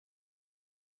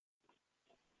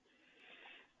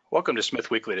Welcome to Smith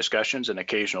Weekly Discussions, an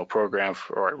occasional program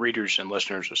for our readers and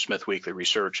listeners of Smith Weekly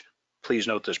Research. Please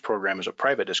note this program is a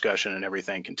private discussion and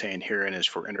everything contained herein is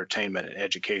for entertainment and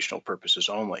educational purposes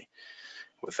only.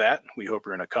 With that, we hope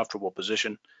you're in a comfortable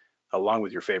position, along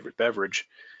with your favorite beverage,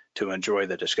 to enjoy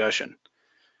the discussion.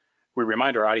 We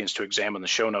remind our audience to examine the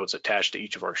show notes attached to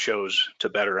each of our shows to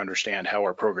better understand how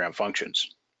our program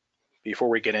functions. Before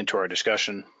we get into our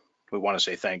discussion, we want to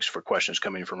say thanks for questions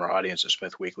coming from our audience at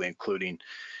Smith Weekly, including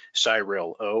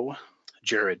Cyril O,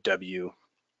 Jared W,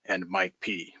 and Mike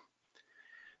P.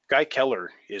 Guy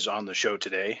Keller is on the show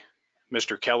today.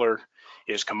 Mr. Keller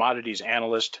is commodities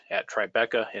analyst at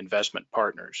Tribeca Investment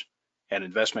Partners, an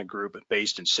investment group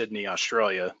based in Sydney,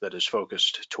 Australia that is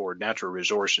focused toward natural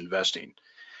resource investing.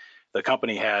 The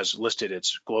company has listed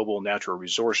its Global Natural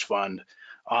Resource Fund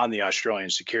on the Australian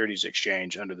Securities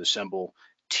Exchange under the symbol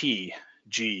TGF.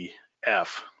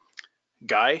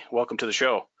 Guy, welcome to the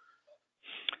show.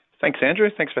 Thanks, Andrew.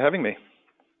 Thanks for having me.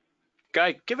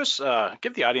 Guy, give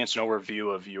the audience an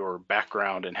overview of your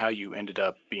background and how you ended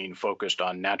up being focused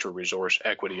on natural resource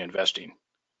equity investing.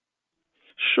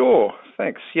 Sure,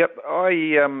 thanks. Yep,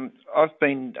 I've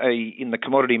been in the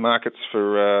commodity markets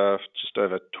for just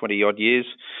over 20 odd years.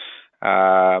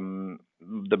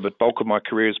 The bulk of my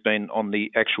career has been on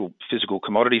the actual physical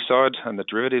commodity side and the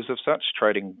derivatives of such,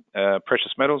 trading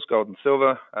precious metals, gold and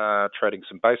silver, trading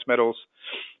some base metals,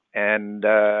 and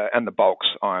the bulks,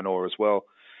 iron ore as well.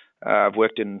 I've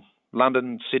worked in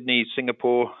London, Sydney,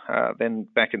 Singapore, then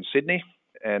back in Sydney,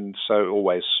 and so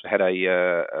always had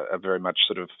a very much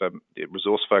sort of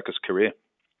resource-focused career.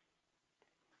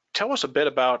 Tell us a bit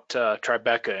about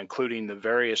Tribeca, including the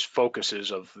various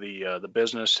focuses of the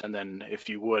business, and then, if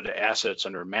you would, assets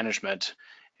under management.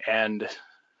 And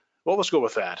well, let's go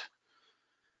with that.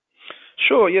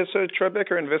 Sure. Yeah. So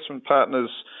Tribeca Investment Partners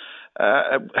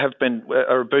are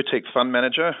a boutique fund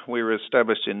manager. We were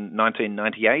established in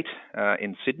 1998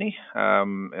 in Sydney,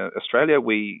 Australia.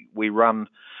 We run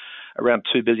around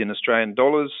 2 billion Australian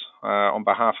dollars on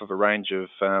behalf of a range of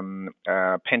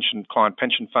client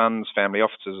pension funds, family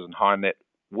offices, and high net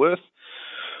worth.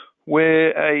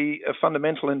 We're a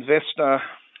fundamental investor.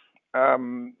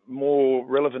 More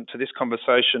relevant to this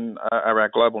conversation are our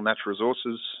global natural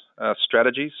resources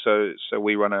strategies. So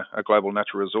we run a global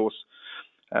natural resource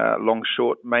long,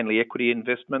 short, mainly equity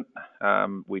investment.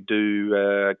 We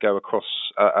do go across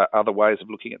other ways of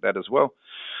looking at that as well.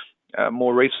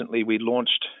 More recently, we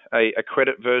launched a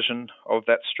credit version of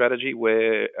that strategy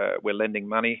where we're lending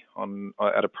money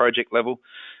at a project level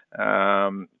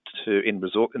in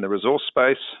the resource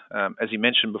space. As you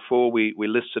mentioned before, we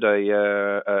listed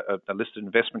a listed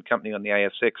investment company on the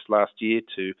ASX last year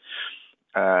to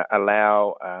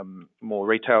allow more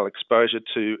retail exposure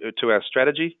to our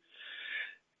strategy.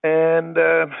 And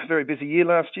a very busy year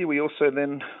last year. We also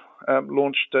then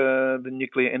launched the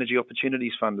Nuclear Energy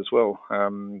Opportunities Fund as well,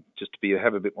 just to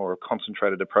have a bit more of a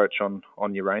concentrated approach on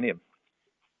uranium.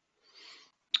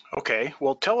 Okay,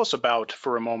 well, tell us about,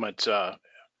 for a moment,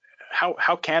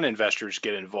 how can investors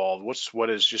get involved?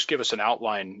 Just give us an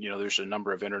outline. There's a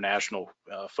number of international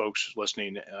folks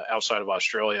listening outside of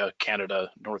Australia, Canada,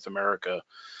 North America,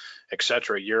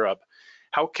 etc., Europe.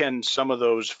 How can some of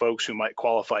those folks who might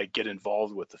qualify get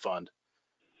involved with the fund?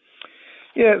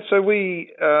 Yeah, so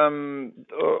we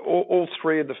all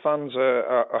three of the funds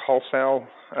are wholesale,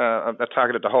 are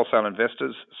targeted to wholesale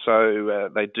investors. So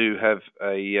they do have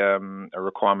a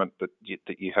requirement that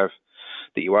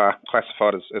you are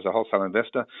classified as a wholesale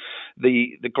investor.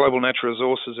 The global natural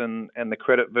resources and the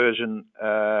credit version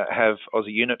have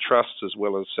Aussie unit trusts as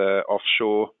well as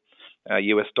offshore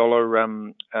US dollar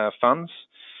funds.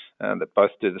 That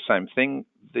both do the same thing.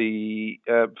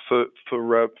 For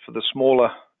the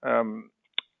smaller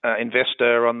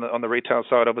investor on the retail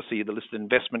side, obviously the listed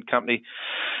investment company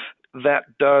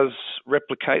that does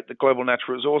replicate the global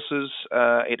natural resources.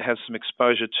 It has some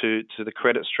exposure to the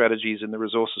credit strategies in the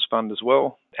resources fund as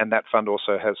well, and that fund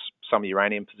also has some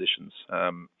uranium positions.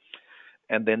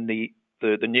 And then the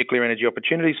Nuclear Energy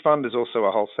Opportunities Fund is also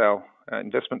a wholesale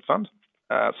investment fund.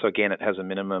 So again, it has a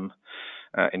minimum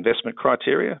investment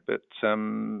criteria, but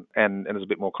and is a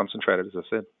bit more concentrated, as I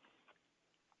said.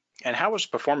 And how has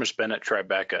performance been at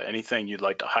Tribeca? Anything you'd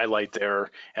like to highlight there?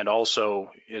 And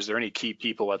also, is there any key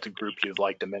people at the group you'd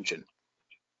like to mention?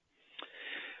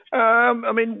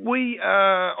 I mean, we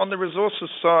on the resources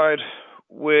side,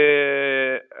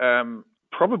 we're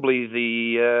probably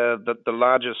the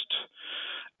largest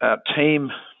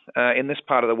team in this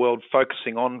part of the world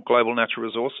focusing on global natural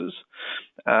resources.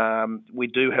 We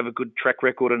do have a good track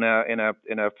record in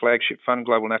our flagship fund,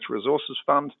 Global Natural Resources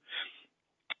Fund.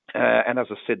 And as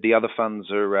I said, the other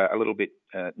funds are a little bit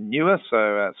newer,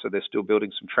 so they're still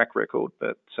building some track record.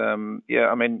 But yeah,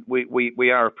 I mean,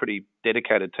 we are a pretty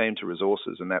dedicated team to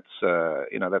resources, and that's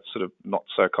that's sort of not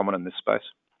so common in this space.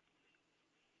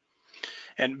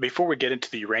 And before we get into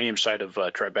the uranium side of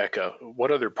Tribeca,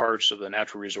 what other parts of the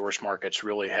natural resource markets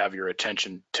really have your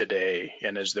attention today?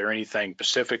 And is there anything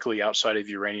specifically outside of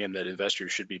uranium that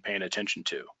investors should be paying attention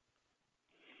to?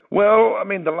 Well, I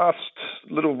mean, the last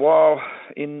little while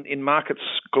in markets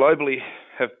globally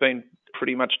have been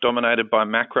pretty much dominated by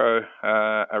macro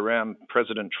around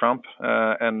President Trump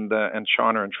and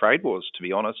China and trade wars, to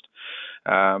be honest.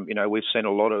 We've seen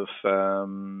a lot of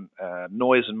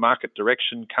noise and market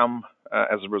direction come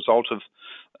as a result of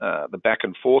the back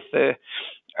and forth there.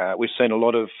 We've seen a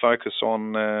lot of focus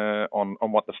on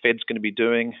what the Fed's going to be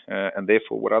doing and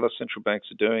therefore what other central banks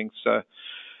are doing. So,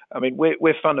 I mean,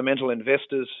 we're fundamental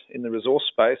investors in the resource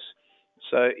space,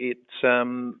 so it's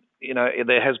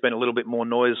there has been a little bit more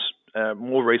noise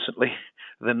more recently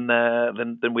than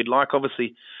we'd like.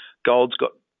 Obviously, gold's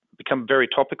become very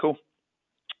topical.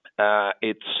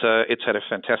 It's had a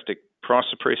fantastic price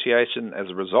appreciation as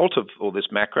a result of all this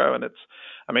macro, and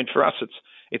for us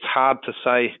it's hard to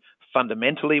say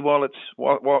fundamentally why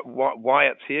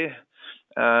it's here.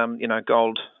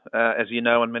 Gold, as you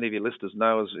know, and many of your listeners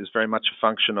know, is very much a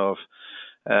function of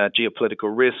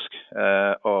geopolitical risk,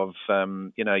 of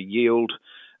yield,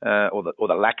 or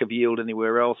the lack of yield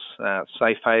anywhere else,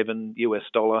 safe haven, US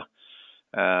dollar.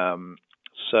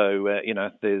 There's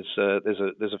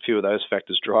a few of those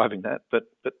factors driving that, but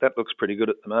that looks pretty good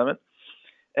at the moment.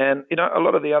 And a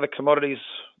lot of the other commodities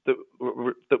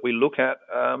that we look at,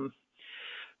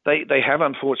 they have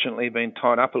unfortunately been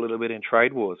tied up a little bit in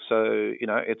trade wars. So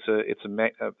it's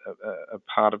a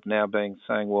part of now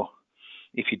saying, well,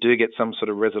 if you do get some sort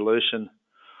of resolution,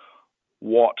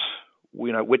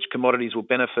 which commodities will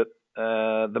benefit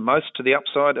the most to the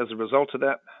upside as a result of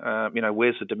that?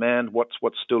 Where's the demand? What's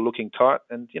still looking tight?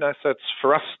 And so it's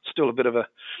for us still a bit of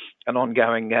an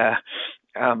ongoing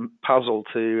puzzle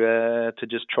to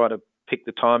just try to pick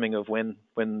the timing of when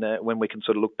we can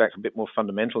sort of look back a bit more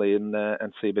fundamentally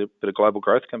and see a bit of global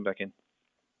growth come back in.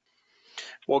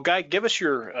 Well, Guy, give us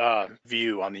your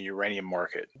view on the uranium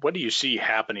market. What do you see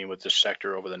happening with this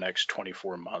sector over the next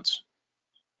 24 months?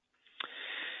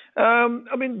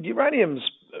 Uranium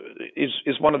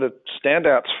is one of the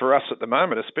standouts for us at the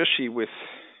moment, especially with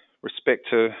respect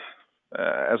to,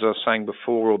 as I was saying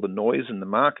before, all the noise in the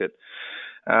market,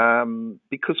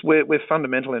 because we're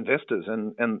fundamental investors,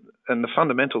 and the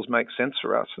fundamentals make sense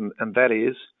for us, and that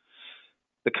is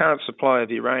the current supply of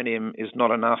uranium is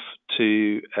not enough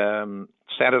to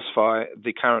satisfy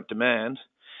the current demand,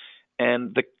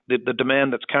 and the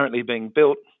demand that's currently being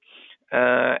built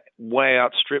way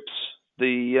outstrips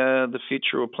the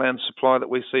future or planned supply that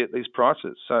we see at these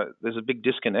prices. So there's a big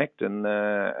disconnect, and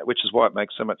which is why it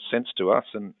makes so much sense to us,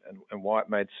 and why it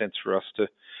made sense for us to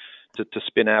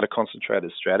spin out a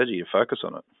concentrated strategy to focus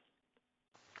on it.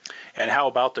 And how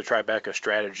about the Tribeca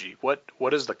strategy? What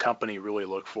does the company really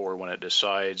look for when it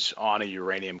decides on a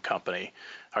uranium company?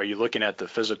 Are you looking at the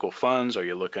physical funds? Are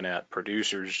you looking at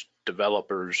producers,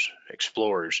 developers,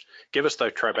 explorers? Give us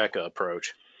the Tribeca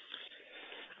approach.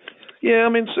 Yeah,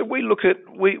 so we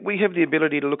have the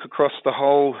ability to look across the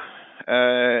whole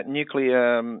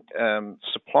nuclear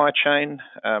supply chain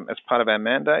as part of our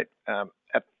mandate.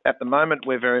 At the moment,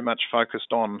 we're very much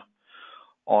focused on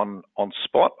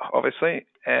spot, obviously,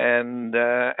 and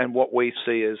what we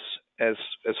see as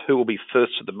who will be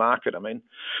first to the market.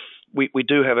 We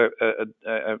do have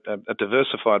a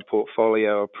diversified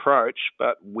portfolio approach,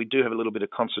 but we do have a little bit of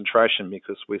concentration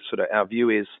because our view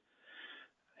is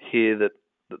here that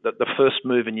the first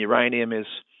move in uranium is,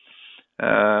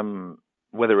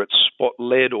 whether it's spot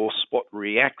led or spot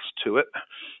reacts to it,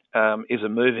 is a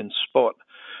move in spot,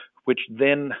 which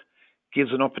then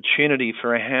gives an opportunity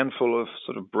for a handful of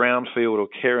sort of brownfield or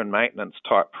care and maintenance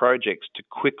type projects to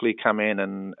quickly come in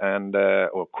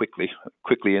or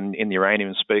quickly in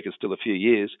uranium speak is still a few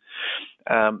years,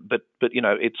 but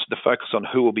it's the focus on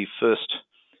who will be first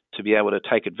to be able to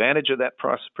take advantage of that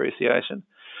price appreciation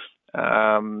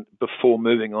before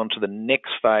moving on to the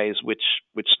next phase, which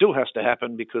still has to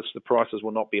happen because the prices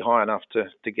will not be high enough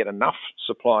to get enough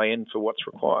supply in for what's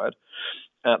required.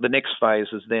 The next phase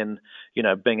is then,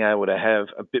 being able to have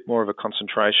a bit more of a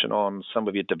concentration on some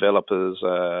of your developers,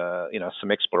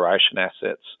 some exploration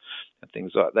assets and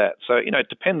things like that. So, it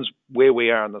depends where we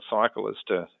are in the cycle as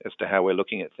to how we're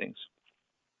looking at things.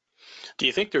 Do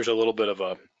you think there's a little bit of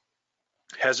a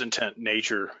hesitant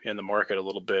nature in the market a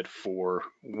little bit for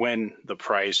when the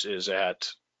price is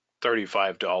at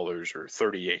 $35 or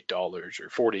 $38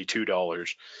 or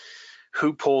 $42,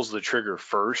 who pulls the trigger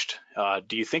first?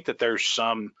 Do you think that there's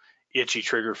some itchy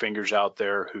trigger fingers out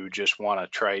there who just want to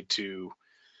try to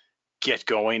get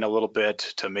going a little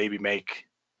bit to maybe make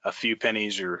a few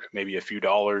pennies or maybe a few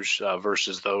dollars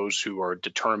versus those who are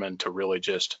determined to really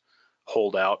just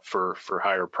hold out for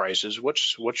higher prices?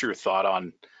 What's your thought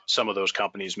on some of those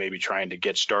companies maybe trying to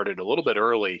get started a little bit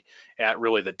early at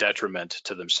really the detriment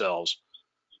to themselves?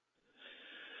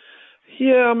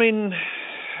 Yeah, I mean,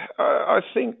 I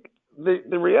think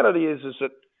the reality is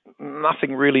that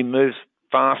nothing really moves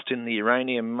fast in the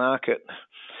uranium market,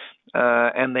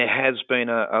 and there has been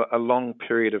a long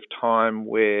period of time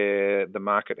where the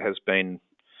market has been,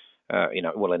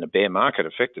 in a bear market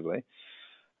effectively.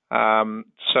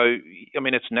 So, I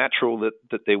mean, it's natural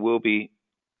that there will be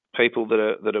people that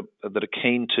are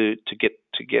keen to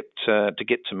get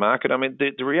to market. I mean,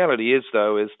 the reality is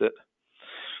though is that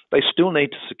they still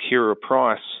need to secure a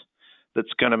price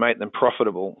that's going to make them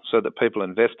profitable so that people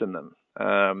invest in them.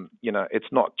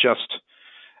 It's not just,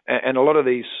 and a lot of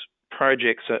these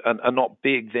projects are not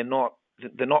big. They're not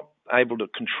able to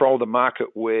control the market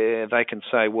where they can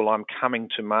say, well, I'm coming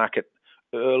to market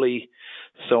early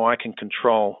so I can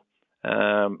control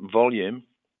volume,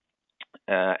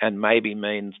 and maybe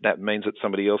means that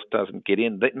somebody else doesn't get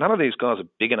in. None of these guys are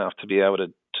big enough to be able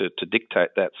to dictate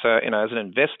that. So, as an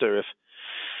investor,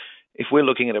 if we're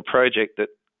looking at a project that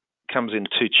comes in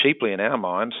too cheaply in our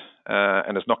mind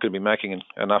and is not going to be making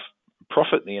enough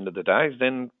profit at the end of the day,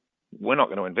 then we're not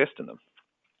going to invest in them.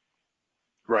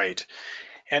 Right.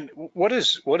 And what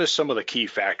is some of the key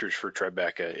factors for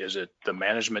Tribeca? Is it the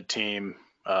management team,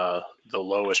 the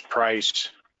lowest price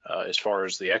as far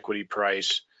as the equity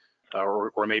price,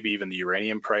 or maybe even the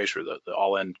uranium price or the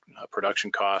all-in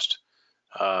production cost?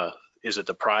 Is it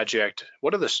the project?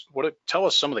 Tell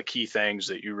us some of the key things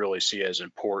that you really see as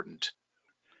important.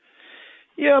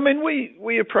 Yeah, I mean,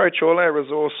 we approach all our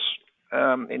resource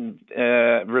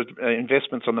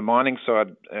investments on the mining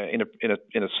side in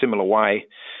a similar way.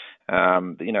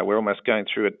 We're almost going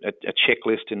through a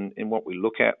checklist in what we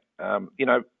look at.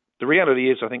 The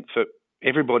reality is, I think for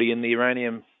everybody in the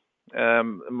uranium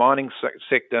mining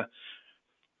sector,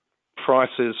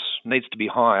 prices needs to be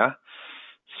higher.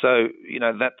 So,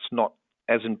 that's not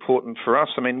as important for us.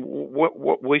 I mean,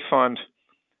 what we find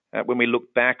when we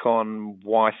look back on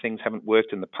why things haven't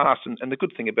worked in the past, and the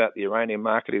good thing about the uranium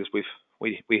market is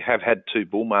we have had two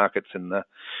bull markets in the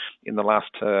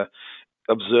last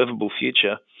observable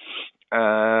future,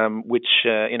 which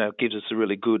gives us a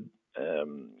really good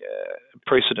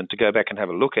precedent to go back and have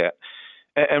a look at.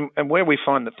 And where we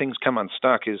find that things come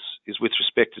unstuck is with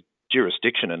respect to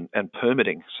jurisdiction and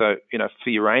permitting. So, for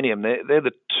uranium, they're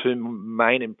the two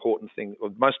main important things, or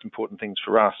most important things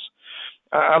for us.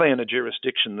 Are they in a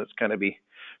jurisdiction that's going to be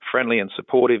friendly and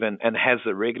supportive and has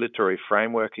the regulatory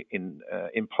framework in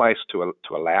place to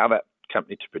allow that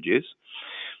company to produce?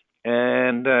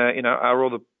 And, are all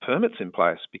the permits in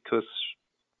place? Because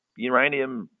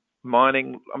uranium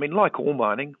mining, I mean, like all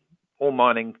mining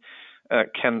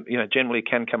generally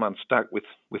can come unstuck with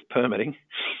permitting.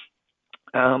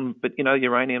 But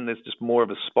uranium, there's just more of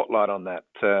a spotlight on that.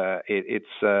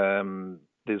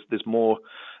 There's more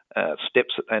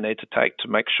steps that they need to take to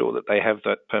make sure that they have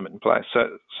that permit in place.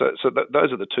 So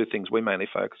those are the two things we mainly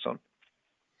focus on.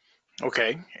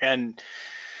 Okay. And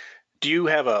do you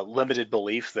have a limited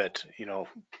belief that,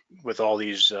 with all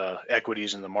these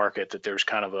equities in the market, that there's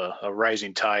kind of a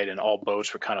rising tide and all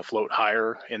boats would kind of float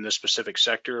higher in this specific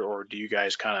sector? Or do you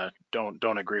guys kind of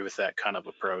don't agree with that kind of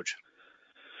approach?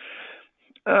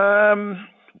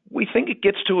 We think it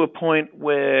gets to a point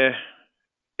where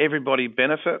everybody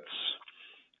benefits.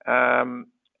 But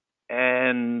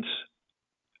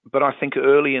I think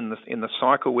early in the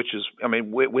cycle, which is, I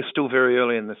mean, we're still very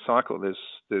early in the cycle. There's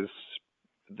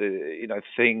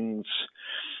things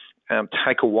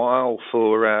take a while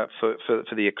for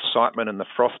the excitement and the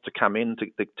froth to come in to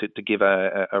give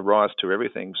a rise to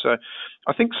everything. So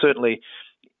I think certainly,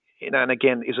 and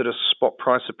again, is it a spot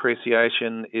price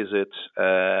appreciation? Is it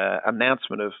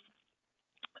announcement of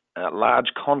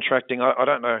large contracting? I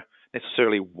don't know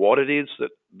necessarily what it is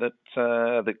that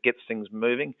gets things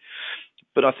moving,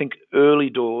 but I think early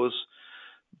doors,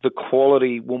 the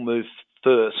quality will move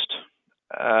first,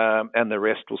 and the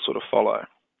rest will sort of follow.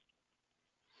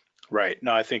 Right.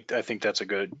 No, I think that's a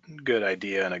good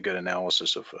idea and a good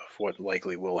analysis of what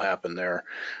likely will happen there.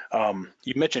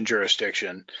 You mentioned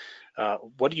jurisdiction.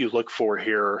 What do you look for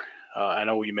here? I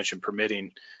know you mentioned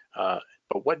permitting,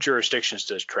 but what jurisdictions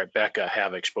does Tribeca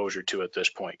have exposure to at this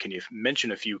point? Can you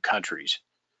mention a few countries?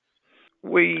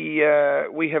 We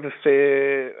have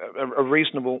a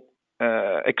reasonable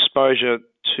exposure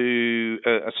to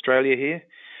Australia here.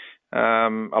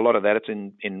 A lot of that it's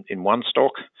in one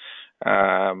stock.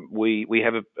 We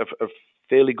have a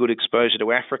fairly good exposure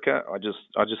to Africa. I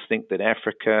just think that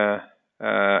Africa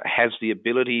has the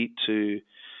ability to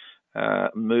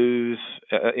move,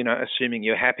 assuming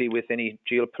you're happy with any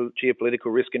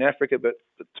geopolitical risk in Africa. But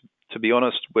to be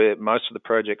honest, where most of the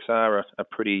projects are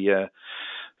pretty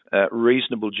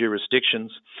reasonable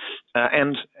jurisdictions,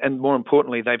 and more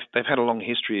importantly, they've had a long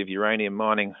history of uranium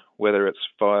mining, whether it's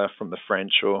via from the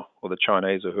French or the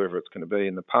Chinese or whoever it's going to be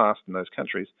in the past in those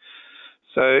countries.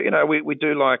 So we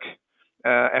do like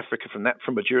Africa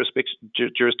from a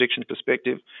jurisdiction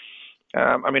perspective.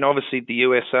 I mean, obviously the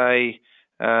USA,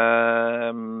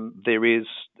 there is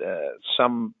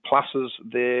some pluses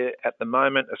there at the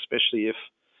moment, especially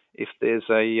if there's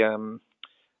a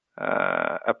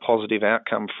positive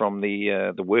outcome from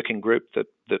the working group that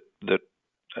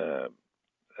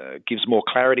gives more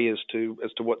clarity as to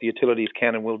what the utilities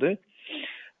can and will do.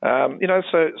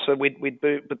 So we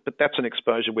do, but that's an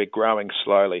exposure we're growing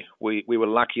slowly. We were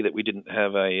lucky that we didn't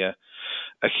have a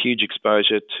huge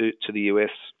exposure to the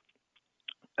US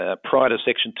prior to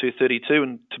Section 232,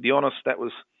 and to be honest, that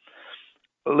was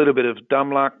a little bit of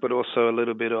dumb luck, but also a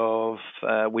little bit of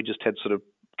we just had sort of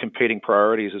competing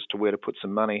priorities as to where to put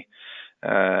some money,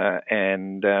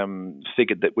 and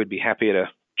figured that we'd be happier to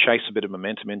chase a bit of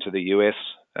momentum into the US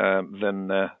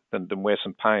than wear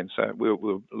some pain. So we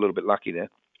were a little bit lucky there.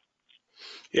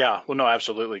 Yeah, well, no,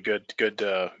 absolutely good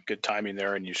timing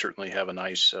there, and you certainly have a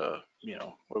nice, what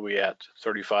are we at,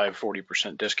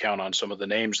 35-40% discount on some of the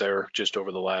names there just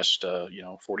over the last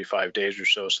 45 days or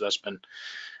so. So that's been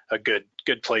a good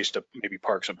place to maybe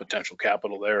park some potential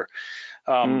capital there.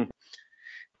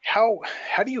 How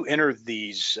do you enter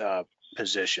these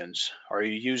positions? Are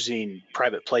you using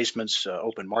private placements,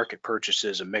 open market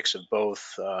purchases, a mix of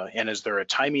both? And is there a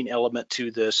timing element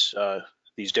to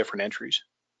these different entries?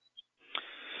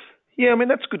 Yeah, I mean,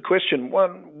 that's a good question.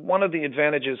 One of the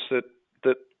advantages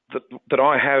that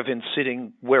I have in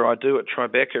sitting where I do at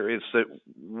Tribeca is that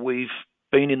we've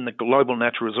been in the global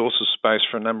natural resources space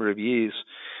for a number of years,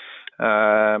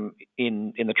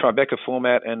 in the Tribeca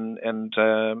format, and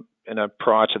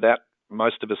prior to that,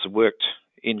 most of us have worked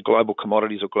in global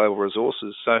commodities or global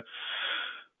resources. So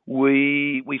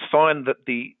we find that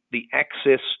the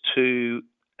access to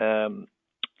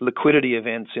liquidity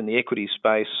events in the equity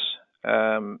space,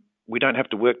 we don't have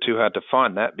to work too hard to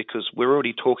find that, because we're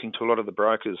already talking to a lot of the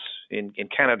brokers in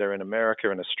Canada, in America,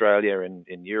 in Australia,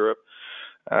 in Europe,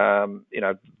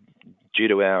 due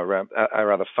to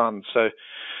our other funds. So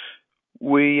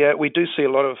we do see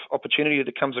a lot of opportunity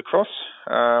that comes across,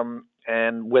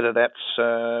 and whether that's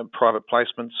private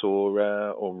placements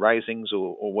or raisings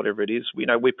or whatever it is,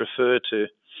 we prefer to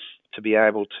be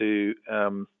able to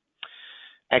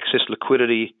access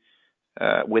liquidity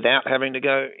without having to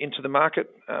go into the market.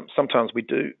 Sometimes we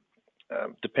do,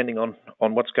 depending on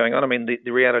what's going on. I mean,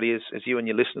 the reality is, as you and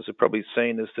your listeners have probably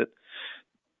seen, is that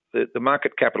the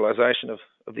market capitalization of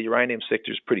the uranium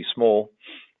sector is pretty small,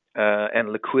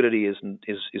 and liquidity is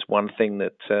one thing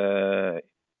that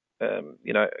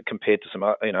compared to some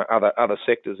other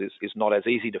sectors is not as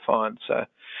easy to find. So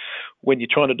when you're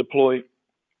trying to deploy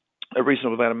a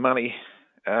reasonable amount of money,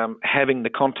 having the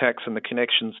contacts and the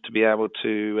connections to be able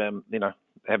to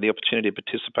have the opportunity to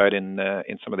participate in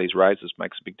some of these raises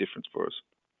makes a big difference for us.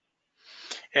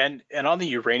 And on the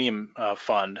uranium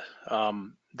fund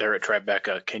there at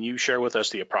Tribeca, can you share with us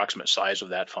the approximate size of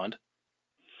that fund?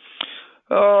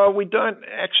 We don't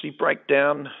actually break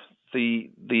down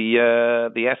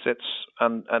the assets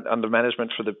under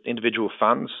management for the individual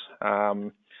funds,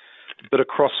 but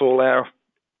across all our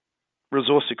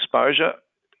resource exposure,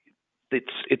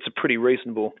 it's a pretty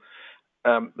reasonable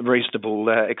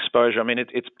exposure. I mean,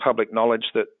 it's public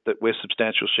knowledge that we're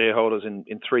substantial shareholders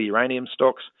in 3 uranium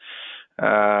stocks,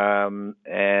 and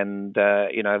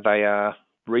they are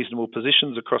reasonable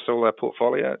positions across all our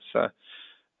portfolio. So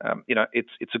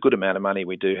it's a good amount of money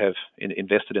we do have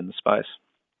invested in the space.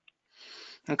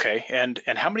 Okay, and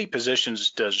how many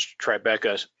positions does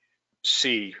Tribeca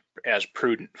see as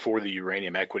prudent for the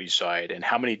uranium equity side, and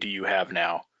how many do you have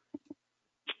now?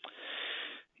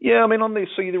 Yeah, I mean, on the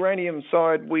uranium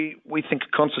side, we think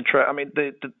concentrate. I mean,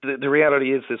 the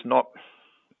reality is there's not,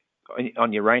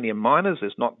 on uranium miners,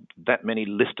 there's not that many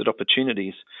listed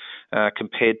opportunities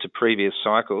compared to previous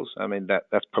cycles. I mean,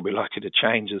 that's probably likely to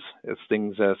change as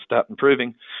things start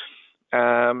improving.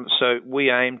 So we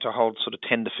aim to hold sort of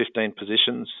 10 to 15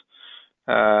 positions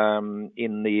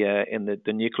in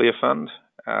the nuclear fund.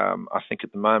 I think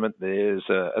at the moment there's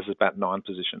about 9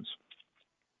 positions.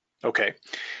 Okay.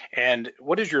 And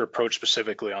what is your approach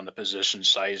specifically on the position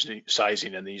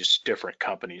sizing in these different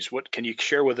companies? What can you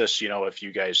share with us, if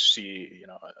you guys see,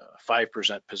 a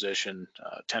 5% position,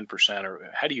 10%,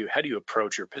 or how do you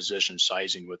approach your position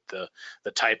sizing with the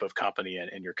type of company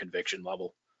and your conviction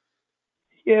level?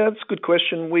 Yeah, that's a good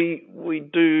question. We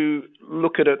do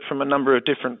look at it from a number of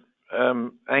different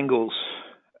angles.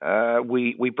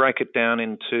 We break it down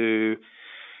into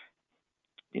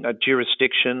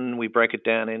jurisdiction. We break it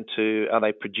down into, are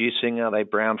they producing? Are they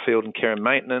brownfield and care and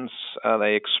maintenance? Are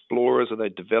they explorers? Are they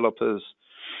developers?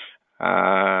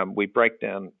 We break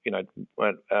down,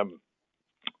 where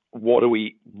do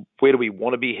we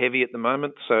want to be heavy at the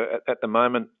moment? So at the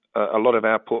moment, a lot of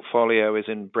our portfolio is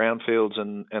in brownfields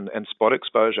and spot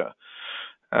exposure.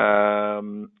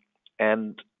 And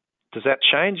does that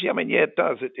change? I mean, yeah, it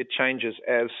does. It changes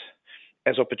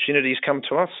as opportunities come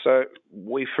to us. So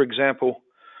we, for example,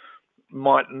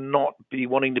 might not be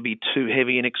wanting to be too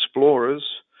heavy in explorers,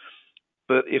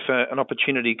 but if an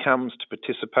opportunity comes to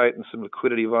participate in some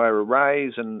liquidity via a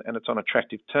raise and it's on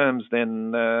attractive terms,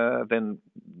 then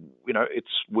we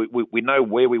know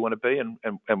where we want to be and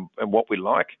what we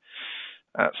like.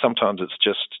 Sometimes it's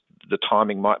just the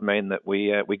timing might mean that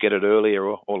we get it earlier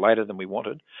or later than we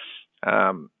wanted.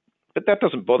 But that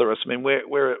doesn't bother us. I mean,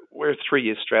 we're a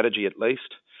 3-year strategy at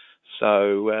least.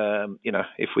 So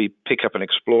if we pick up an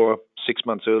explorer 6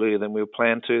 months earlier than we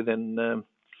plan to, then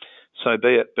so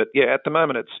be it. But yeah, at the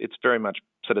moment it's very much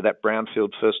sort of that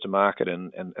brownfield first to market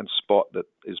and spot that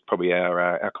is probably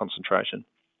our concentration.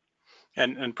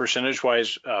 And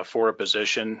percentage-wise, for a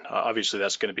position, obviously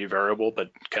that's going to be variable,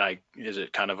 but is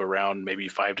it kind of around maybe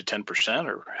 5 to 10%,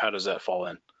 or how does that fall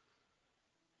in?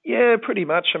 Yeah, pretty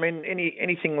much. I mean,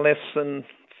 anything less than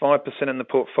 5% in the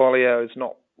portfolio is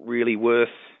not really worth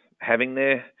having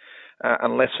there,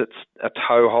 unless it's a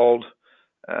toehold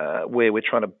where we're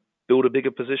trying to build a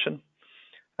bigger position.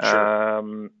 Sure.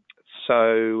 And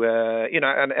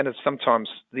it's sometimes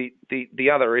the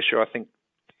other issue I think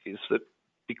is that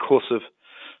because of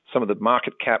some of the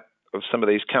market cap of some of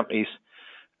these companies,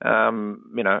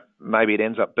 maybe it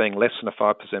ends up being less than a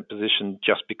 5% position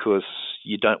just because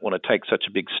you don't want to take such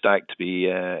a big stake to be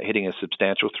hitting a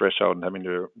substantial threshold and having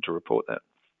to report that.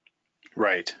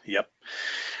 Right. Yep.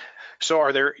 So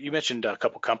you mentioned a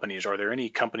couple companies. Are there any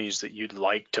companies that you'd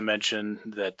like to mention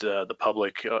that the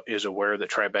public is aware that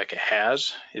Tribeca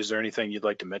has? Is there anything you'd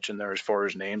like to mention there as far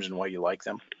as names and why you like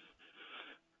them?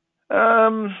 I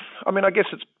mean, I guess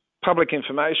it's public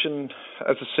information.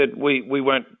 As I said, we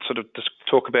won't sort of just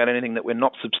talk about anything that we're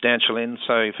not substantial in.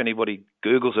 So if anybody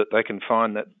Googles it, they can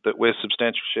find that we're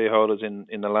substantial shareholders in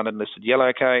the London-listed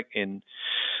Yellowcake, in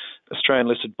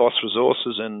Australian-listed Boss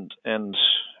Resources, and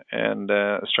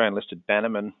Australian-listed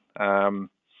Bannerman.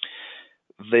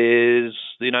 There's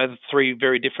 3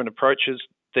 very different approaches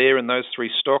there in those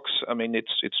 3 stocks. I mean,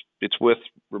 it's worth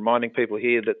reminding people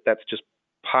here that that's just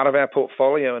part of our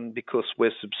portfolio, and because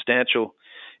we're substantial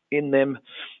in them,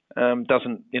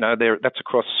 that's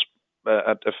across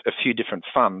a few different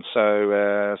funds. So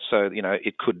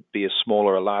it could be a small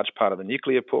or a large part of the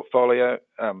nuclear portfolio.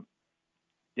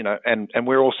 And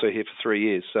we're also here for 3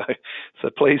 years, so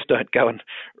please don't go and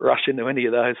rush into any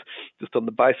of those just on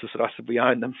the basis that I said we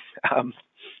own them.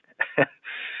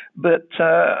 But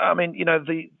I mean,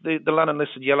 the London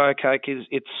listed Yellowcake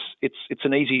it's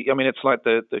an easy. I mean, it's like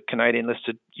the Canadian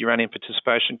listed Uranium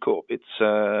Participation Corp. It's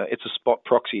a spot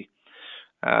proxy,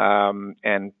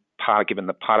 and given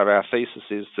that part of our thesis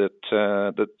is that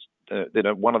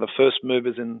one of the first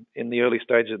movers in the early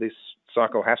stage of this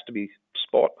cycle has to be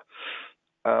spot.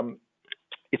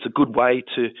 It's a good way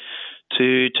to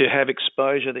have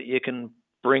exposure that you can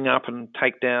bring up and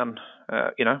take down,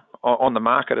 on the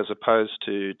market, as opposed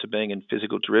to being in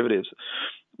physical derivatives.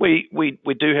 We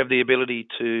do have the ability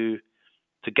to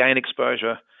gain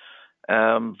exposure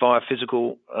via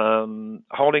physical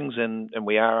holdings, and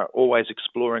we are always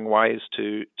exploring ways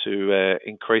to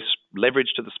increase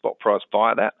leverage to the spot price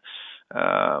via that.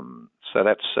 So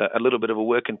that's a little bit of a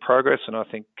work in progress, and I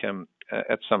think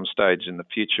at some stage in the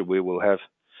future we will have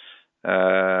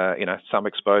some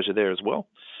exposure there as well.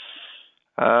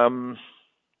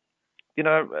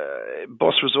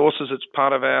 Boss Resources, it's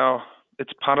part of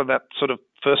that sort of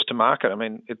first to market. I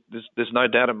mean, there's no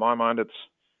doubt in my mind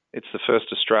it's the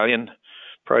first Australian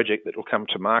project that will come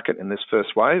to market in this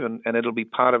first wave, and it'll be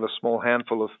part of a small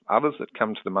handful of others that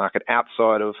come to the market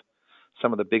outside of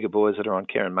some of the bigger boys that are on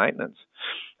care and maintenance.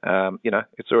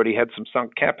 It's already had some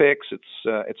sunk capex.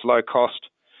 It's low cost.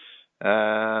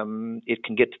 It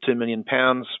can get to £2 million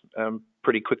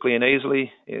pretty quickly and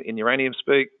easily in uranium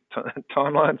speak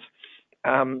timelines.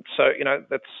 So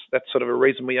that's sort of a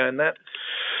reason we own that.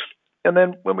 And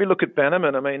then when we look at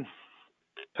Bannerman, I mean,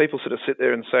 people sort of sit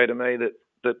there and say to me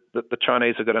that the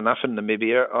Chinese have got enough in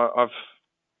Namibia. I've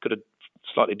got a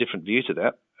slightly different view to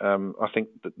that. I think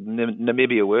that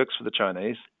Namibia works for the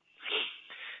Chinese.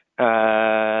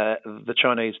 The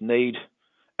Chinese need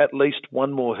at least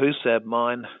one more Husab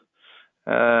mine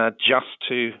just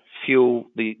to fuel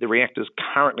the reactors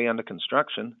currently under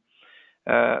construction.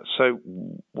 So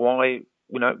why,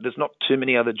 there's not too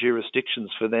many other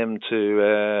jurisdictions for them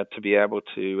to be able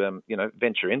to,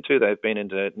 venture into. They've been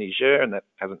into Niger, and that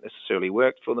hasn't necessarily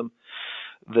worked for them.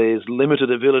 There's limited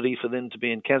ability for them to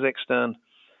be in Kazakhstan,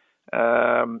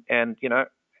 and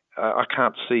I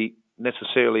can't see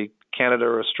necessarily Canada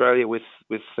or Australia with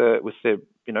their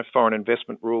foreign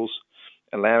investment rules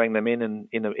allowing them in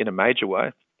a major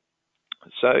way.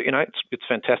 So it's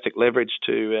fantastic leverage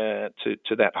to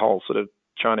that whole sort of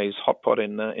Chinese hot pot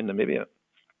in Namibia.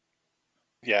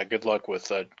 Yeah, good luck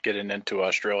with getting into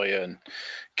Australia and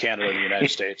Canada and the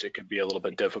United States. It could be a little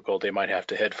bit difficult. They might have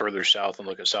to head further south and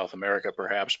look at South America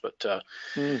perhaps. But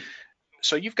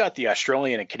so you've got the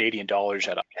Australian and Canadian dollars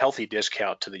at a healthy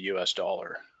discount to the US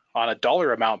dollar. On a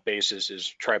dollar amount basis,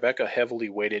 is Tribeca heavily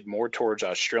weighted more towards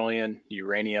Australian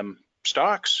uranium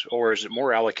stocks, or is it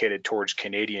more allocated towards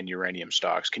Canadian uranium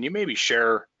stocks? Can you maybe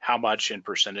share how much in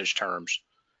percentage terms?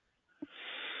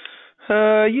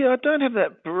 I don't have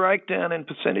that breakdown in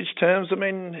percentage terms. I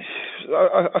mean,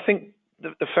 I think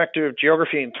the factor of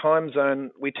geography and time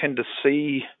zone, we tend to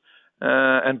see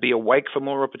and be awake for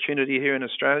more opportunity here in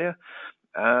Australia.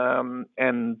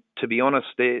 And to be honest,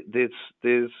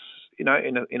 there's in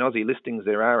Aussie listings,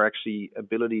 there are actually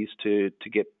abilities to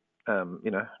get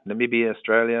Namibia,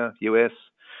 Australia, US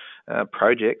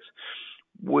projects.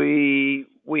 We're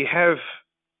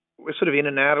sort of in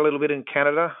and out a little bit in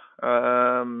Canada.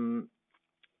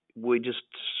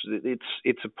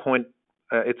 It's a point,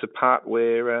 it's a part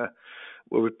where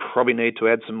we probably need to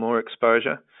add some more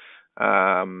exposure.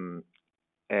 There's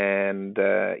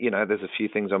a few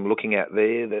things I'm looking at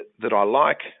there that I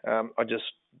like. I just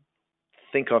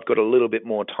think I've got a little bit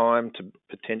more time to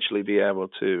potentially be able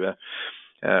to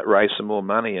raise some more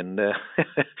money and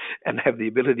and have the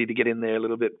ability to get in there a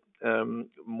little bit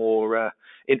more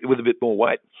with a bit more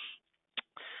weight.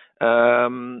 I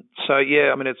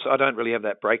don't really have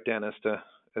that breakdown as to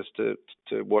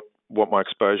what my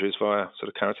exposure is via sort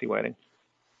of currency weighting.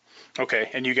 Okay,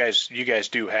 and you guys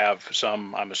do have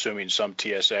some, I'm assuming, some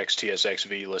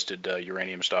TSXV listed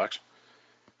uranium stocks?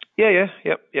 Yep.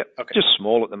 Okay. Just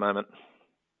small at the moment.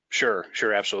 Sure,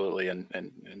 absolutely,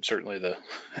 and certainly the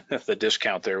the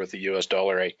discount there with the US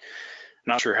dollar. I'm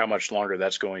not sure how much longer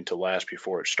that's going to last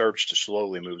before it starts to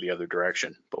slowly move the other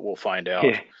direction, but we'll find out.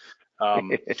 Yeah.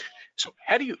 So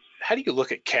how do you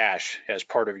look at cash as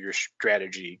part of your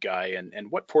strategy, Guy, and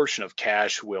what portion of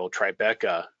cash will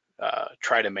Tribeca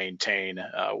try to maintain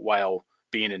while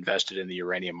being invested in the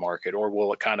uranium market, or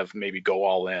will it kind of maybe go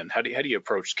all in? How do you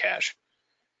approach cash?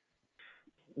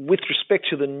 With respect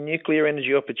to the Nuclear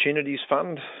Energy Opportunities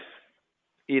Fund,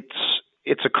 it's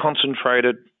a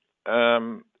concentrated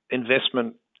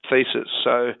investment thesis.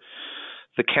 So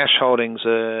the cash holdings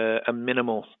are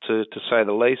minimal, to say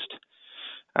the least,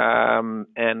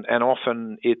 and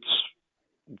often it's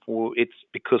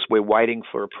because we're waiting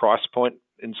for a price point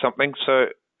in something. So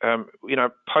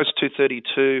post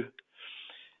 232,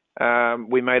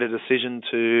 we made a decision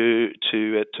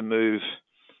to move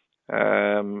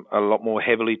a lot more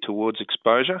heavily towards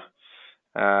exposure,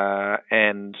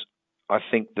 and I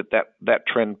think that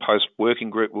trend post working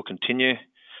group will continue.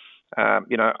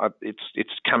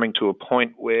 It's coming to a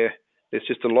point where there's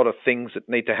just a lot of things that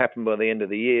need to happen by the end of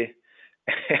the year,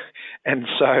 and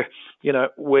so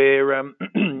we're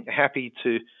happy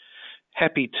to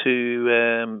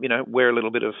wear a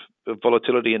little bit of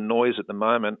volatility and noise at the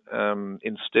moment,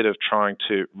 instead of trying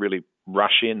to really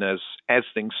rush in as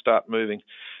things start moving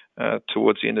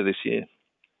towards the end of this year.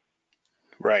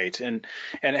 Right, and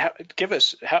how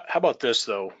about this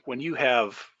though? When you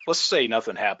have, let's say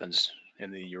nothing happens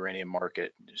in the uranium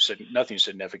market, so nothing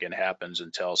significant happens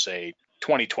until say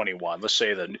 2021. Let's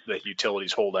say the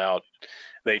utilities hold out,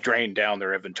 they drain down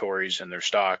their inventories and their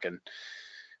stock, and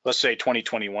let's say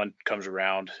 2021 comes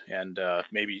around and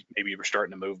maybe we're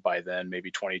starting to move by then,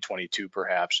 maybe 2022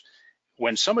 perhaps.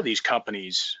 When some of these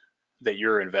companies that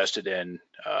you're invested in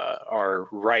are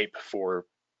ripe for,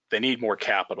 they need more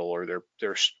capital or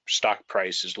their stock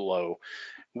price is low,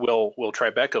 will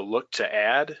Tribeca look to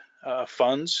add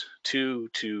funds to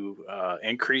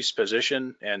increase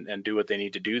position and do what they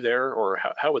need to do there, or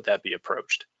how would that be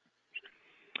approached?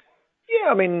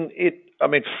 Yeah,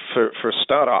 for a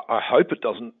start, I hope it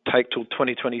doesn't take till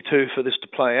 2022 for this to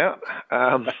play out.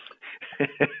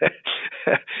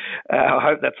 I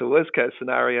hope that's a worst case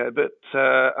scenario. But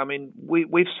I mean,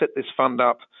 we've set this fund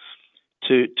up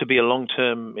to be a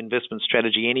long-term investment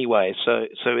strategy anyway. So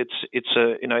it's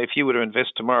a, you know, if you were to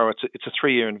invest tomorrow, it's a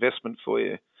 3-year investment for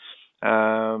you.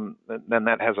 Then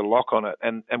that has a lock on it,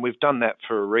 and we've done that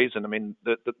for a reason. I mean,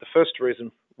 the first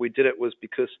reason we did it was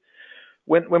because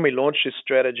when we launched this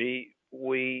strategy,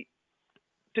 we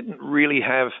didn't really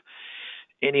have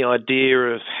any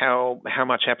idea of how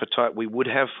much appetite we would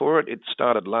have for it. It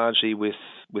started largely with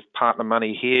partner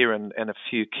money here and a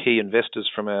few key investors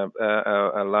from a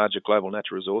larger global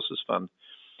natural resources fund.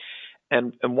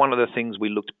 And one of the things we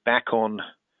looked back on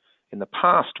in the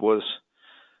past was,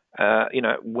 you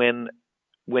know, when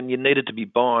you needed to be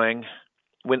buying,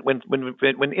 when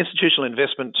institutional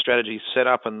investment strategies set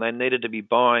up and they needed to be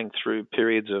buying through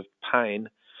periods of pain,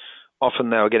 often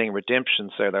they were getting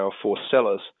redemption, so they were forced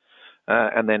sellers.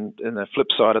 And then in the flip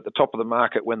side, at the top of the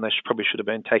market, when they probably should have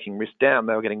been taking risk down,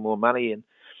 they were getting more money in.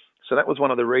 So that was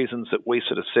one of the reasons that we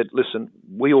sort of said, listen,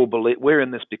 we all believe we're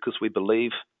in this because we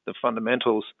believe the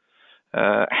fundamentals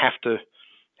have to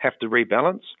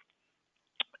rebalance,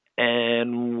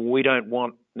 and we don't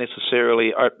want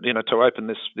necessarily, you know, to open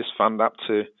this fund up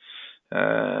to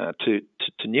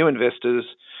new investors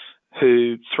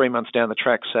who 3 months down the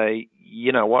track say,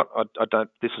 you know what, I don't,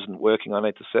 this isn't working, I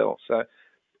need to sell. So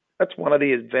that's one of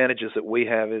the advantages that we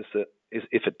have, is that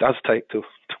if it does take till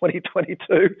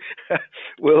 2022,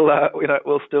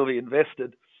 we'll still be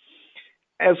invested.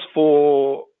 As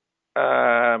for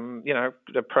you know,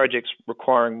 the projects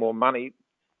requiring more money,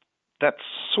 that's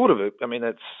sort of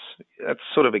that's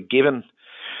sort of a given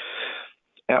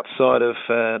outside of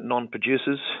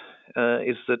non-producers.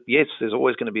 Is that yes, there's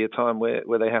always going to be a time where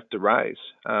they have to raise.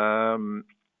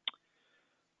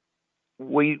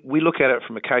 We look at it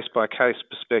from a case-by-case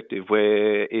perspective,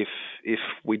 where if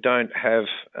we don't have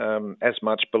as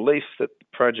much belief that the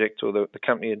project or the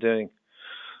company are doing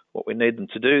what we need them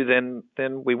to do, then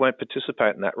we won't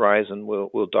participate in that raise, and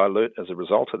we'll dilute as a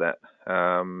result of that.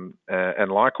 And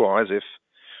likewise,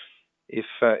 if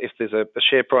there's a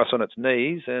share price on its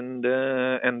knees and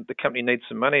the company needs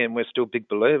some money and we're still big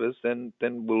believers, then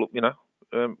we'll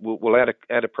we'll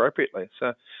add appropriately. So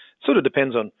it sort of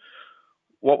depends on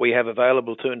what we have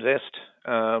available to invest,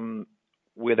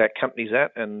 where that company's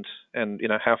at, and you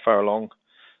know, how far along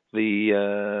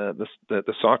the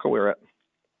cycle we're at.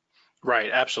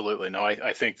 Right, absolutely. No,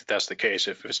 I think that's the case.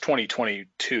 If it's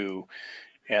 2022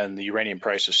 and the uranium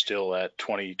price is still at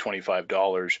 $20,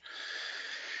 $25,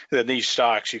 then these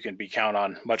stocks, you can count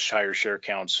on much higher share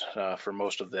counts for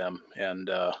most of them, and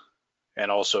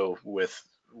also with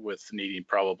needing,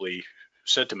 probably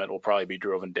sentiment will probably be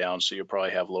driven down, so you'll probably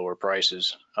have lower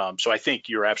prices. So I think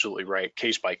you're absolutely right.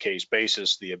 Case by case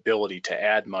basis, the ability to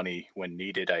add money when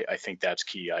needed, I think that's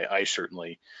key. I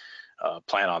certainly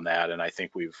plan on that, and I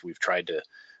think we've tried to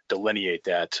delineate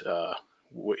that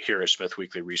here at Smith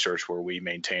Weekly Research, where we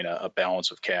maintain a balance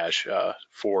of cash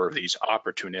for these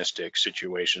opportunistic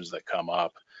situations that come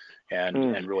up,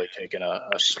 and really taking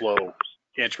a slow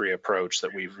entry approach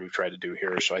that we've tried to do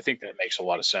here. So I think that makes a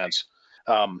lot of sense.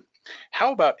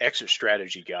 How about exit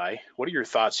strategy, Guy? What are your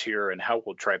thoughts here, and how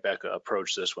will Tribeca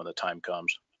approach this when the time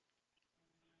comes?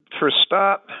 For a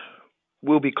start,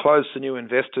 we'll be closed to new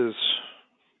investors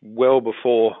well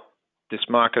before this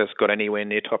market has got anywhere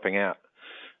near topping out.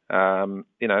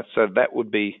 You know, so that would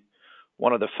be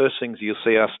one of the first things you'll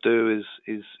see us do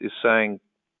is saying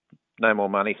no more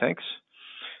money, thanks,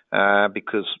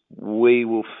 because we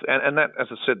will. And that,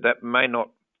 as I said, that may not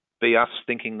be us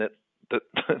thinking that the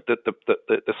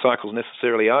cycle's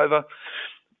necessarily over.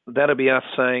 That'll be us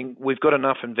saying we've got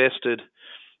enough invested,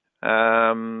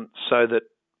 so that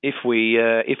if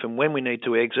and when we need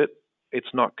to exit,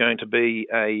 it's not going to be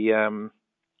one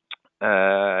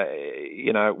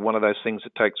of those things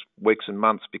that takes weeks and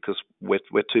months because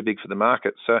we're too big for the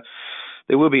market. So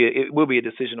it will be a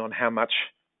decision on how much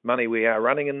money we are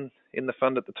running in the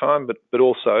fund at the time, but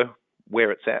also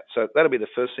where it's at. So that'll be the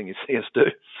first thing you see us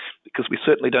do, because we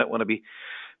certainly don't want to be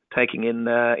taking in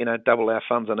double our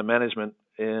funds under management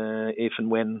if and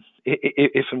when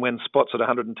spots at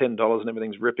 $110 and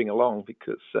everything's ripping along,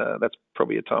 because that's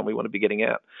probably a time we want to be getting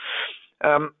out.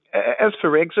 As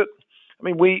for exit, I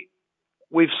mean,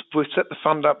 we've set the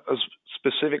fund up as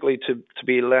specifically to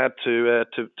be allowed to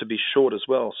be short as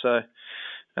well. So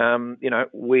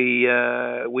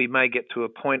we may get to a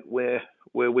point where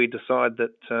we decide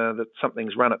that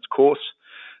something's run its course,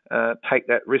 take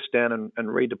that risk down and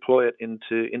redeploy it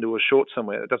into a short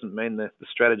somewhere. It doesn't mean that the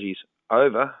strategy's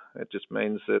over. It just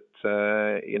means that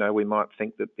we might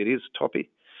think that it is toppy.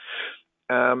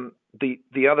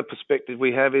 The other perspective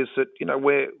we have is that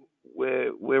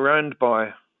we're owned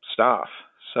by staff,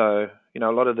 so a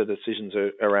lot of the decisions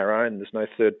are our own. There's no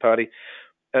third party,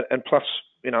 and plus,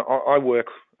 I work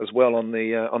as well on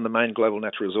the main Global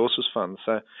Natural Resources Fund.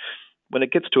 So when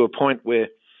it gets to a point where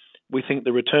we think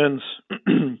the returns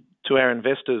to our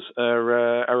investors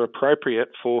are appropriate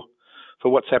for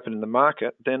what's happened in the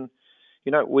market, then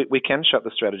we can shut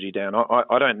the strategy down.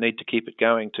 I don't need to keep it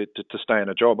going to stay in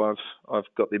a job. I've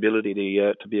got the ability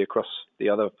to be across the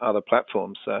other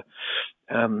platforms. So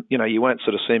you won't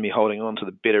sort of see me holding on to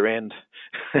the bitter end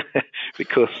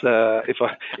because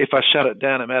if I shut it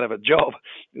down, I'm out of a job.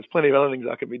 There's plenty of other things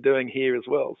I could be doing here as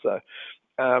well. So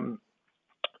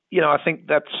I think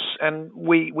and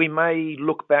we may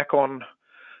look back on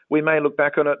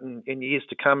it in years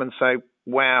to come and say,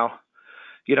 wow,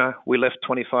 we left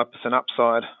 25%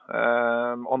 upside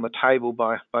on the table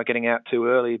by getting out too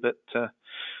early. But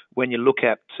when you look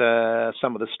at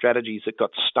some of the strategies that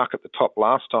got stuck at the top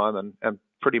last time and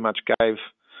pretty much gave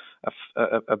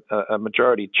a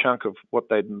majority chunk of what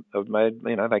they'd have made,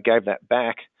 they gave that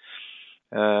back.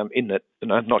 In that,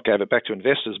 not gave it back to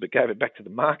investors, but gave it back to the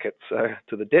market, so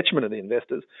to the detriment of the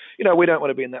investors. We don't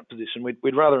want to be in that position.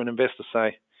 We'd rather an investor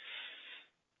say,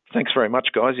 thanks very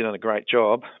much, guys, you've done a great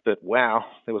job, but wow,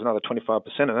 there was another 25%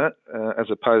 in it, as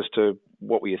opposed to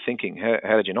what were you thinking?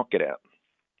 How did you not get out?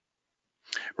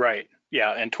 Right.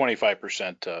 Yeah, and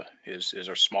 25% is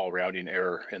a small rounding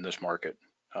error in this market.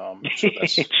 So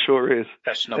it sure is.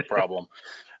 That's no problem.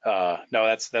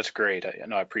 No, that's great.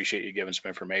 I appreciate you giving some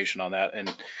information on that.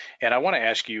 And I want to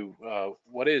ask you,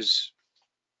 what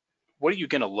are you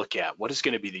going to look at? What is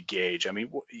going to be the gauge? I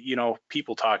mean,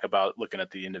 people talk about looking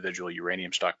at the individual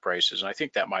uranium stock prices, and I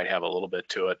think that might have a little bit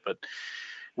to it, but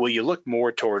will you look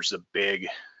more towards the big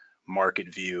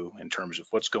market view in terms of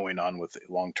what's going on with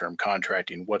long-term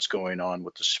contracting, what's going on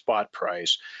with the spot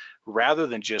price, rather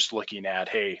than just looking at,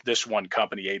 hey, this one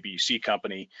company, ABC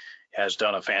company, has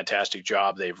done a fantastic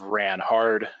job. They've ran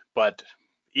hard, but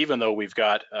even though we've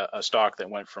got a stock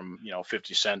that went from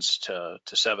 50 cents to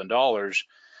 $7,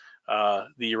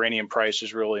 the uranium price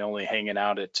is really only hanging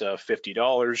out at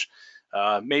 $50.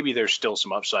 Maybe there's still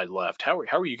some upside left. How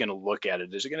are you going to look at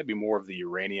it? Is it going to be more of the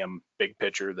uranium big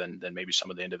picture than maybe some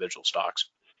of the individual stocks?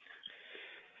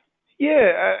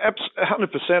 Yeah,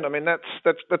 100%. I mean, that's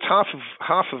half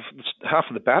of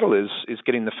the battle is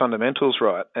getting the fundamentals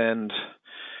right, and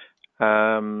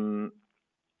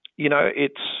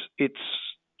it's.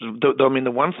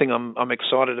 The one thing I'm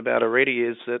excited about already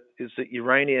is that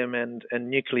uranium and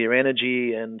nuclear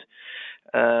energy and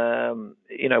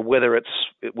whether it's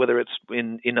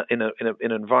in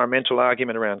an environmental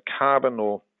argument around carbon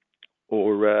or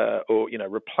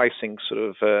replacing sort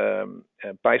of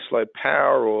baseload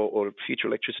power or future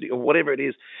electricity or whatever it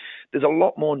is, there's a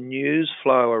lot more news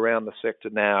flow around the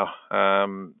sector now,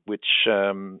 which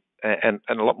and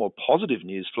a lot more positive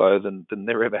news flow than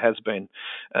there ever has been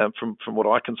from what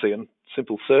I can see in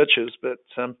simple searches. But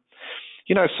so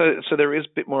there is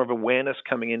a bit more of awareness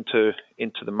coming into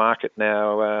the market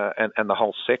now and the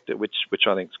whole sector, which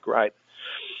I think is great.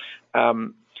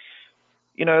 The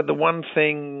one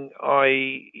thing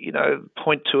I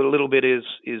point to a little bit is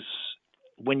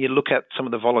when you look at some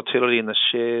of the volatility in the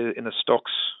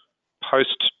stocks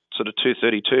post sort of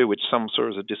 232, which some saw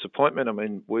as a disappointment. I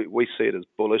mean, we see it as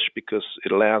bullish because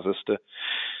it allows us to,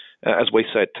 as we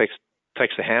say, it takes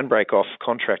the handbrake off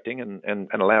contracting and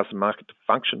allows the market to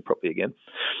function properly again.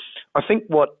 I think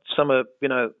what some of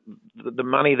the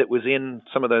money that was in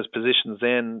some of those positions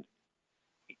then,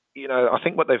 I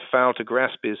think what they've failed to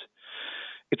grasp is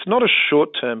it's not a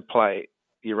short-term play,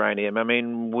 uranium. I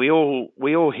mean, we all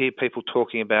hear people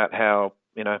talking about how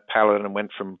Paladin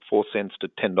went from 4 cents to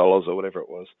 $10 or whatever it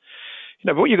was.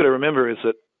 But what you've got to remember is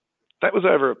that was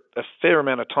over a fair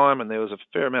amount of time, and there was a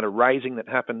fair amount of raising that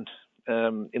happened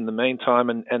in the meantime,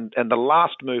 and the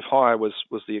last move higher was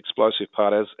the explosive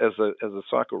part as the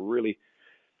cycle really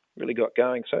got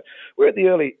going. So we're at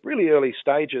the really early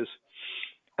stages,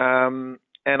 and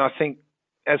I think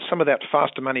as some of that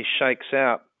faster money shakes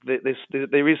out,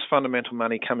 there is fundamental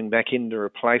money coming back in to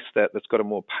replace that's got a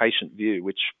more patient view,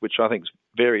 which I think is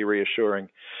very reassuring.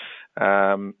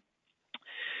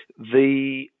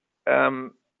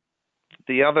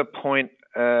 The other point,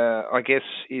 I guess,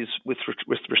 is with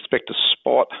respect to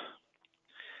spot.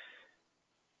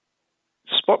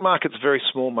 Spot market's a very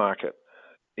small market.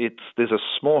 There's a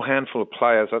small handful of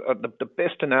players. The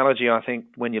best analogy, I think,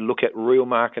 when you look at real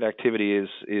market activity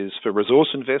is for resource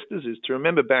investors, is to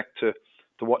remember back to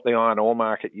what the iron ore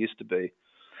market used to be,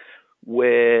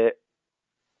 where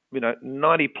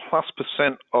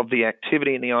 90+% of the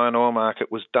activity in the iron ore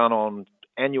market was done on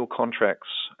annual contracts,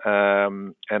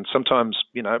 and sometimes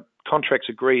contracts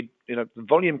agreed, the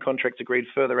volume contracts agreed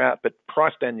further out, but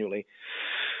priced annually.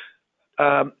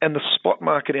 And the spot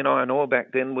market in iron ore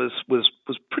back then was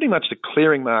pretty much the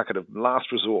clearing market of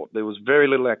last resort. There was very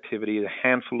little activity, a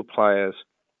handful of players.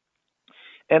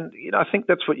 And I think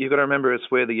that's what you've got to remember is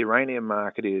where the uranium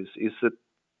market is that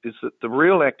the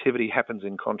real activity happens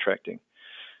in contracting.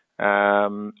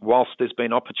 Whilst there's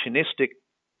been opportunistic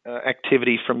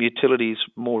activity from utilities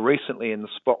more recently in the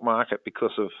spot market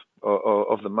because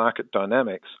of the market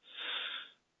dynamics,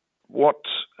 what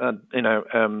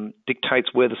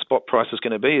dictates where the spot price is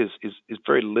going to be is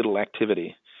very little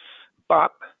activity.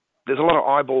 But there's a lot of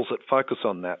eyeballs that focus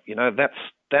on that.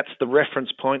 That's the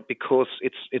reference point because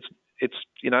it's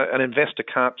an investor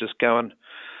can't just go and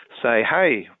say,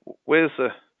 hey, where's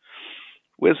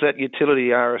that utility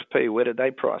RFP? Where did they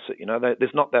price it?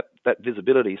 There's not that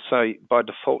visibility. So by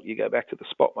default, you go back to the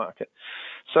spot market.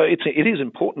 So it is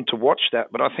important to watch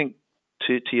that. But I think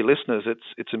to your listeners,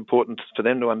 it's important for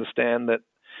them to understand that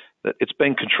it's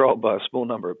being controlled by a small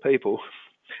number of people.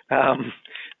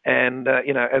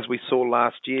 As we saw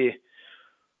last year,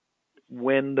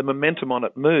 when the momentum on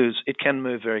it moves, it can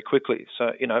move very quickly.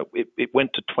 So, it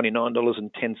went to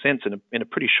 $29.10 in a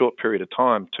pretty short period of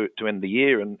time to end the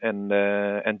year,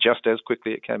 and just as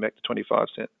quickly it came back to $25.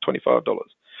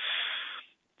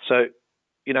 So,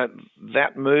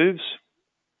 that moves,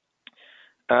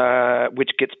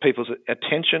 which gets people's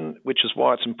attention, which is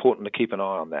why it's important to keep an eye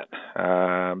on that.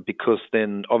 Because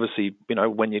then, obviously,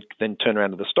 when you then turn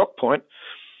around to the stock point,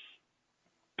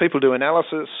 people do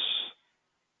analysis.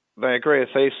 They agree a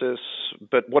thesis,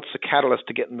 but what's the catalyst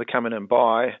to get them to come in and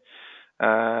buy?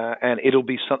 And it'll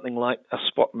be something like a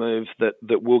spot move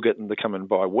that will get them to come and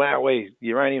buy. Wowee,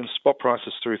 uranium spot price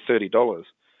is through $30.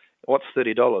 What's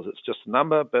 $30? It's just a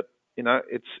number, but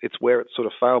it's where it sort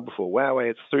of failed before. Wowee,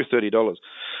 it's through $30.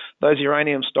 Those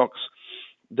uranium stocks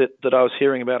that I was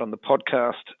hearing about on the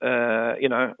podcast,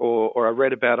 or I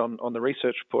read about on the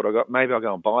research report I got, maybe I'll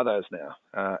go and buy those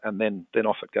now, and then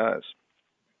off it goes.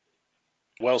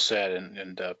 Well said,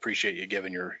 and appreciate you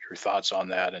giving your thoughts on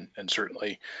that. And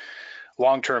certainly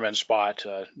long-term and spot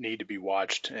need to be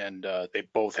watched, and they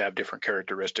both have different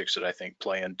characteristics that I think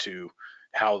play into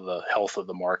how the health of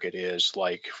the market is.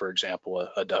 Like, for example,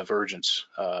 a divergence,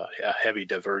 a heavy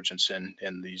divergence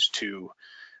in these two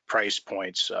price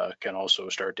points can also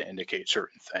start to indicate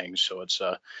certain things. So it's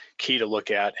key to look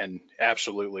at, and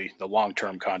absolutely the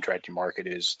long-term contracting market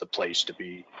is the place to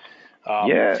be.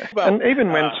 And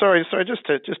even when, sorry, just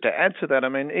to add to that, I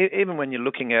mean, even when you're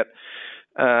looking at,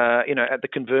 at the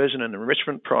conversion and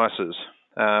enrichment prices,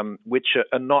 which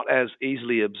are not as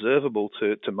easily observable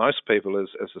to most people as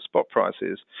the spot price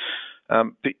is,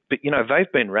 but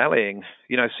they've been rallying,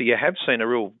 so you have seen a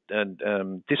real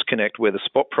disconnect where the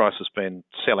spot price has been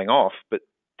selling off, but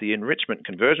the enrichment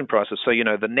conversion prices, so,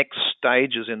 the next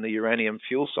stages in the uranium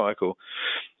fuel cycle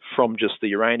from just the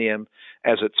uranium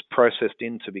as it's processed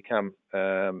in to become,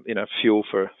 fuel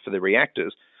for the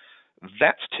reactors,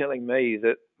 that's telling me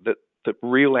that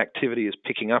real activity is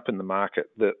picking up in the market,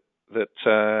 that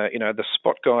the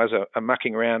spot guys are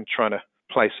mucking around trying to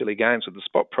play silly games with the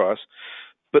spot price.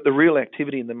 But the real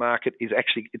activity in the market is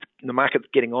actually, the market's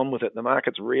getting on with it. The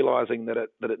market's realizing that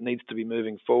it needs to be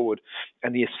moving forward.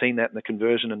 And you've seen that in the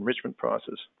conversion and enrichment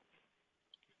prices.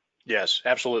 Yes,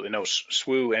 absolutely. No,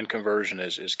 SWU and conversion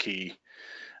is key.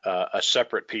 A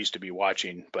separate piece to be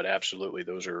watching, but absolutely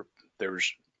those are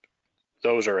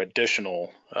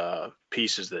additional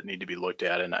pieces that need to be looked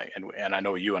at. And I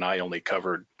know you and I only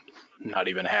covered not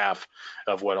even half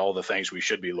of what all the things we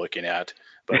should be looking at,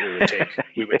 but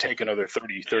we would take another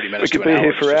 30 minutes to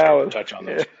an hour to touch on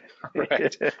those. Yeah.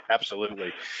 Right.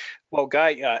 Absolutely. Well,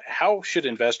 Guy, how should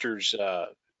investors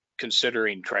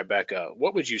considering Tribeca,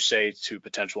 what would you say to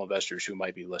potential investors who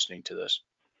might be listening to this?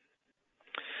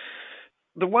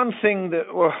 The one thing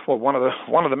that, one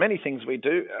of the many things we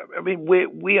do, I mean,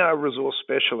 we are resource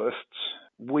specialists.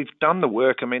 We've done the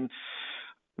work. I mean,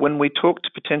 when we talk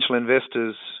to potential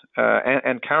investors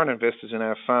and current investors in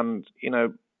our fund,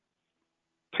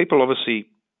 people obviously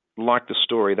like the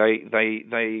story.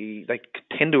 They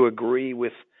tend to agree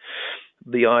with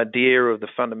the idea of the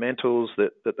fundamentals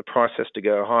that the price has to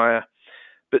go higher.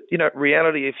 But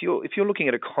reality, if you're looking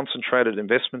at a concentrated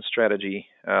investment strategy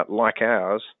like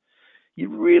ours, you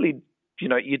really,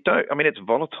 you don't. I mean, it's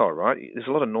volatile, right? There's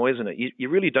a lot of noise in it. You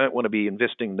really don't want to be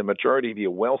investing the majority of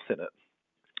your wealth in it.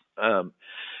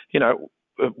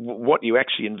 What you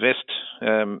actually invest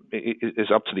is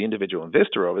up to the individual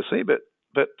investor, obviously, but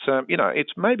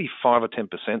it's maybe 5 or 10%,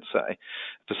 say,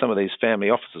 for some of these family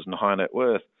offices and high net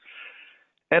worth.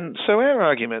 And so our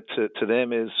argument to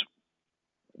them is,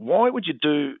 why would you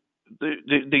do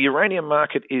the uranium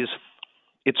market it's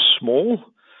small,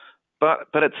 but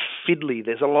it's fiddly.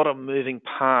 There's a lot of moving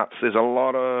parts. There's a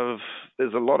lot of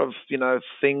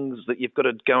things that you've got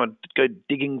to go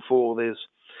digging for. There's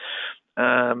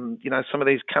some of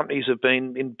these companies have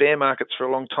been in bear markets for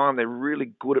a long time. They're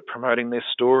really good at promoting their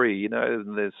story. You've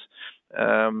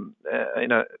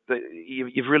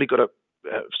really got to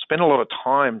spend a lot of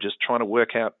time just trying to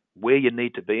work out where you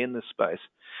need to be in this space.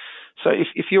 So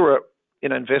if you're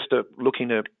an investor looking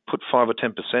to put 5 or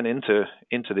 10%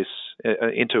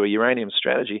 into a uranium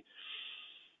strategy,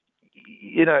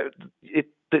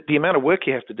 the amount of work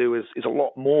you have to do is a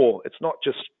lot more. It's not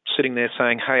just sitting there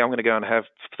saying, hey, I'm going to go and have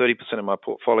 30% of my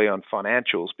portfolio on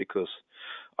financials because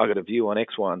I got a view on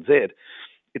X, Y, and Z.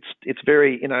 It's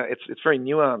very it's very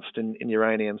nuanced in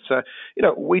uranium. So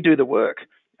we do the work.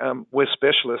 We're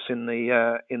specialists in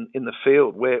the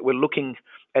field. We're looking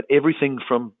at everything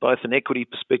from both an equity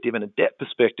perspective and a debt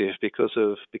perspective because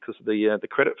of the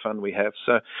credit fund we have.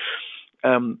 So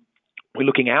we're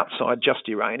looking outside just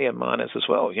uranium miners as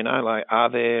well. Like, are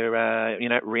there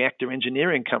reactor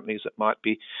engineering companies that might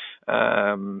be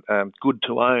good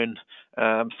to own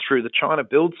through the China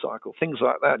build cycle, things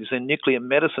like that? Is there nuclear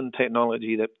medicine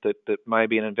technology that may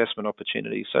be an investment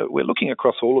opportunity? So we're looking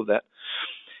across all of that,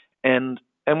 and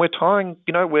we're tying.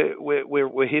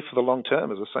 We're here for the long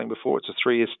term. As I was saying before, it's a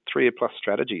three-year plus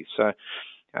strategy. So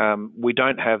we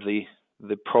don't have the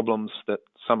problems that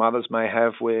some others may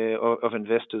have of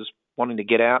investors wanting to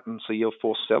get out, and so you're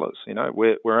forced sellers.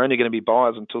 We're only going to be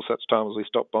buyers until such time as we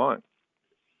stop buying.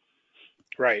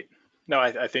 Right. No,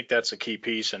 I think that's a key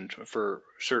piece, and for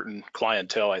certain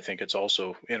clientele, I think it's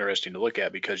also interesting to look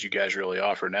at because you guys really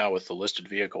offer now with the listed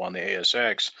vehicle on the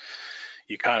ASX.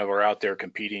 You kind of are out there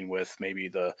competing with maybe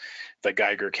the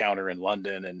Geiger counter in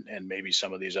London and maybe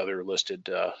some of these other listed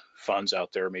funds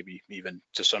out there, maybe even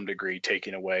to some degree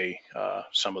taking away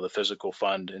some of the physical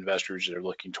fund investors that are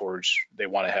looking towards, they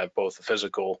want to have both a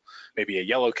physical, maybe a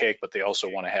yellow cake, but they also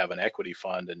want to have an equity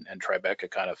fund, and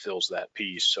Tribeca kind of fills that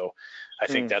piece. So I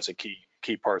think that's a key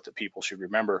part that people should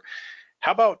remember.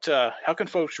 How about how can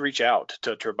folks reach out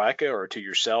to Tribeca or to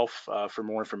yourself for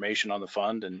more information on the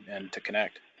fund and to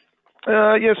connect?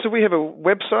 So we have a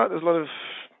website. There's a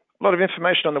lot of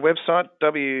information on the website,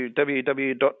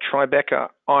 www.tribecaip,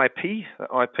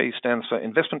 IP stands for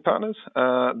Investment Partners,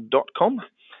 .com,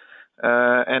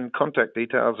 and contact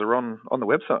details are on the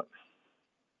website.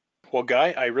 Well,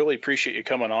 Guy, I really appreciate you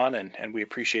coming on, and we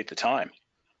appreciate the time.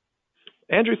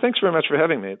 Andrew, thanks very much for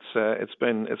having me. It's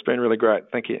been really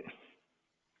great. Thank you.